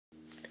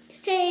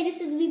this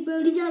is Big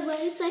Brody John. What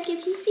it's like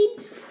if you see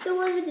the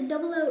one with the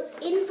double O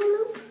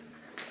envelope.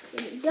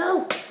 There you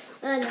go.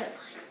 No.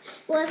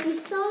 Well, if you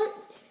saw it,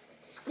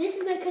 this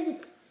is my cousin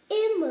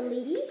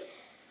Emily.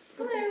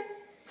 Hello.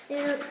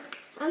 Now,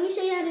 I'm gonna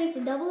show you how to make the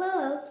double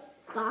O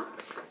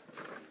box.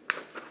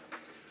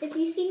 If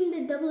you've seen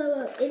the double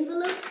O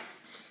envelope,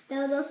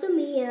 that was also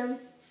me.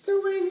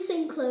 Still wearing the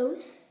same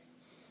clothes,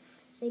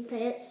 same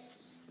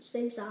pants,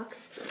 same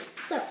socks.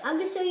 So I'm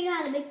gonna show you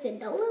how to make the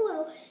double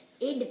O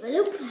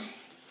envelope.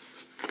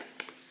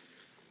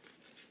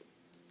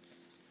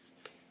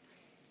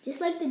 Just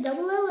like the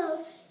double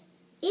O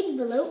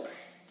envelope,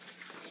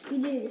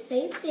 you do the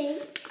same thing,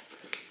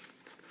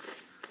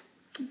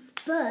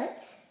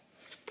 but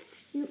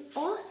you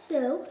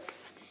also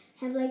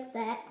have like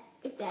that.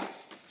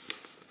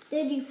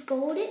 Then you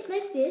fold it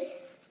like this.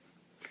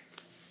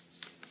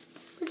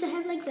 But I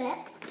have like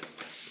that.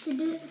 To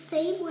do it the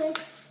same way,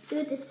 do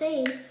it the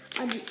same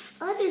on the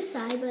other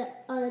side,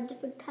 but on a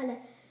different kind of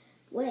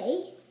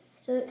way.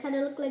 So it kind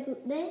of look like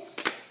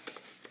this.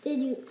 Then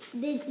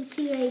you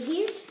see right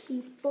here,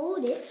 you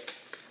fold it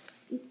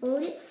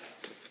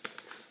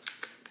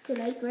to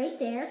like right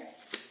there,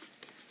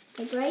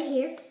 like right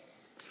here.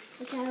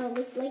 That's how it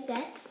looks like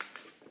that.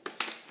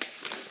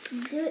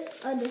 Do it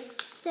on the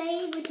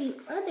same with the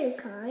other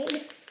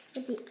kind,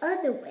 with the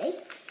other way,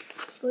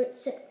 where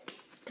it's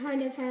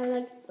kind of have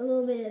like a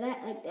little bit of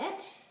that, like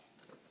that.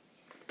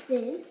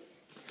 Then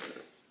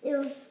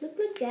it'll look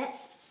like that.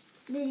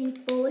 Then you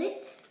fold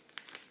it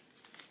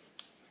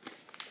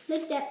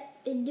like that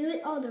and do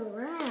it all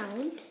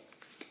around.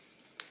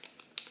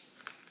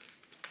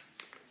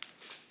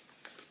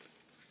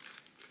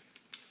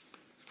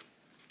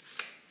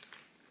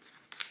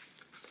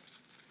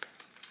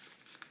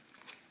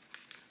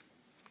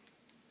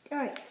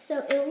 Alright,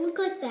 so it'll look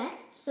like that.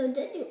 So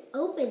then you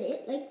open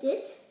it like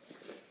this.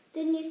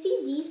 Then you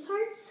see these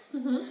parts.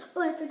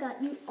 Oh, I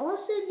forgot. You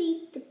also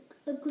need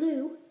the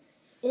glue.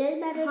 It doesn't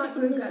matter if it's a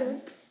glue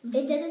gun.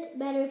 It doesn't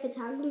matter if it's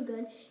hot glue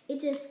gun.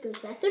 It just goes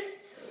faster.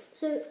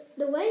 So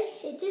the way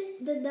it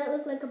just does not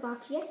look like a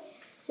box yet.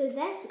 So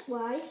that's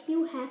why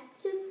you have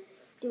to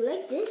do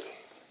like this.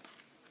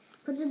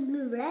 Put some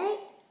glue right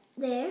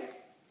there,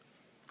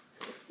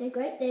 like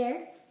right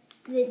there.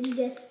 Then you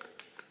just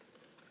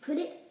put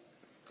it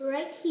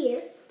right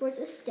here for it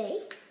to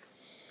stay.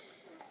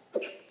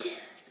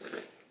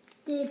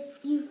 Then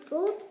you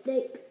fold,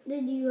 then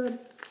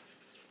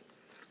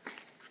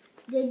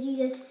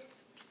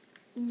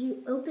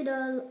you open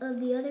all of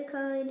the other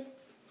kind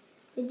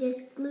and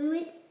just glue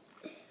it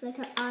like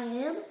how I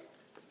am,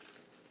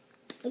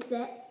 like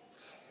that.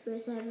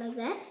 First I have like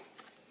that.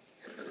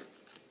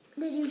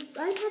 Then you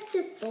might have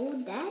to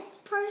fold that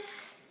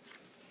part,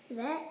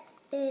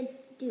 and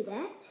do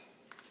that.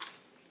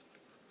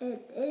 And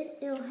then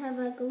it'll have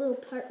like a little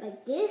part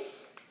like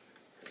this.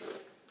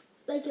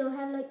 Like it'll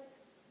have like,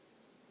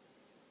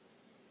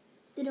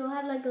 then it'll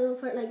have like a little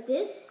part like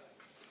this.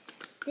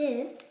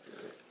 Then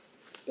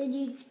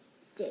you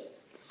dig.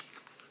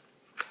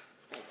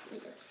 I'm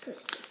not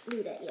supposed to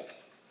do that yet.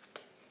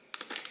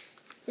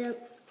 So,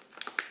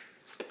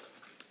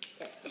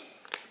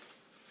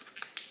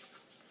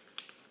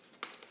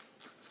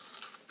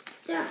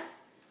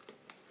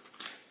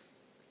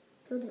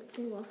 pull that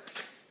glue off.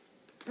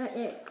 Right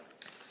there.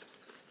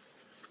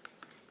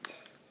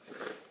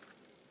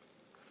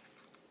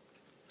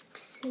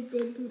 So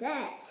then do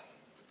that.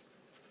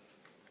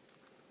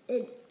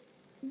 And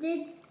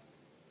then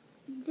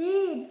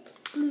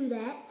glue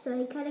that.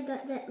 So I kind of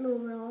got that a little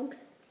wrong.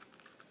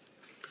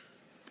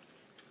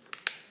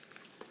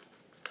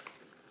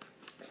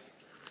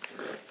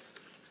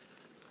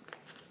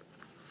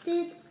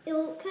 Then it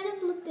will kind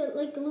of look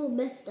like a little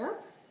messed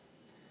up.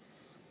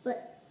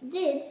 But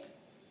then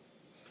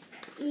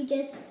you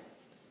just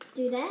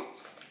do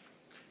that.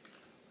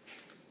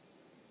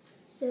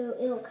 So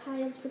it'll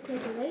kind of look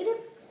like a regular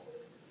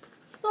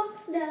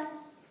box now.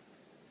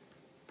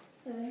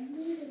 I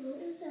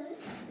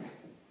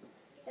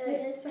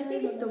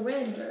think it's the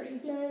wind, Birdie.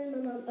 No, my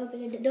mom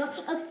opened the door.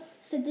 Okay,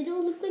 so then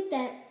it'll look like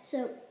that.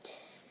 So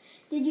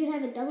then you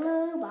have a double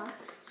O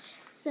box.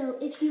 So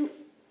if you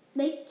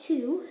make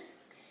two,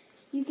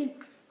 you can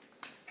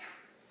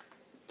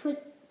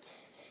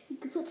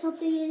put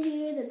something in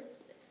here, then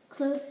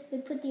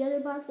put the other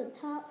box on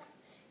top.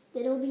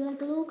 Then it'll be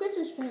like a little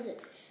Christmas present.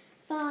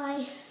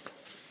 Bye.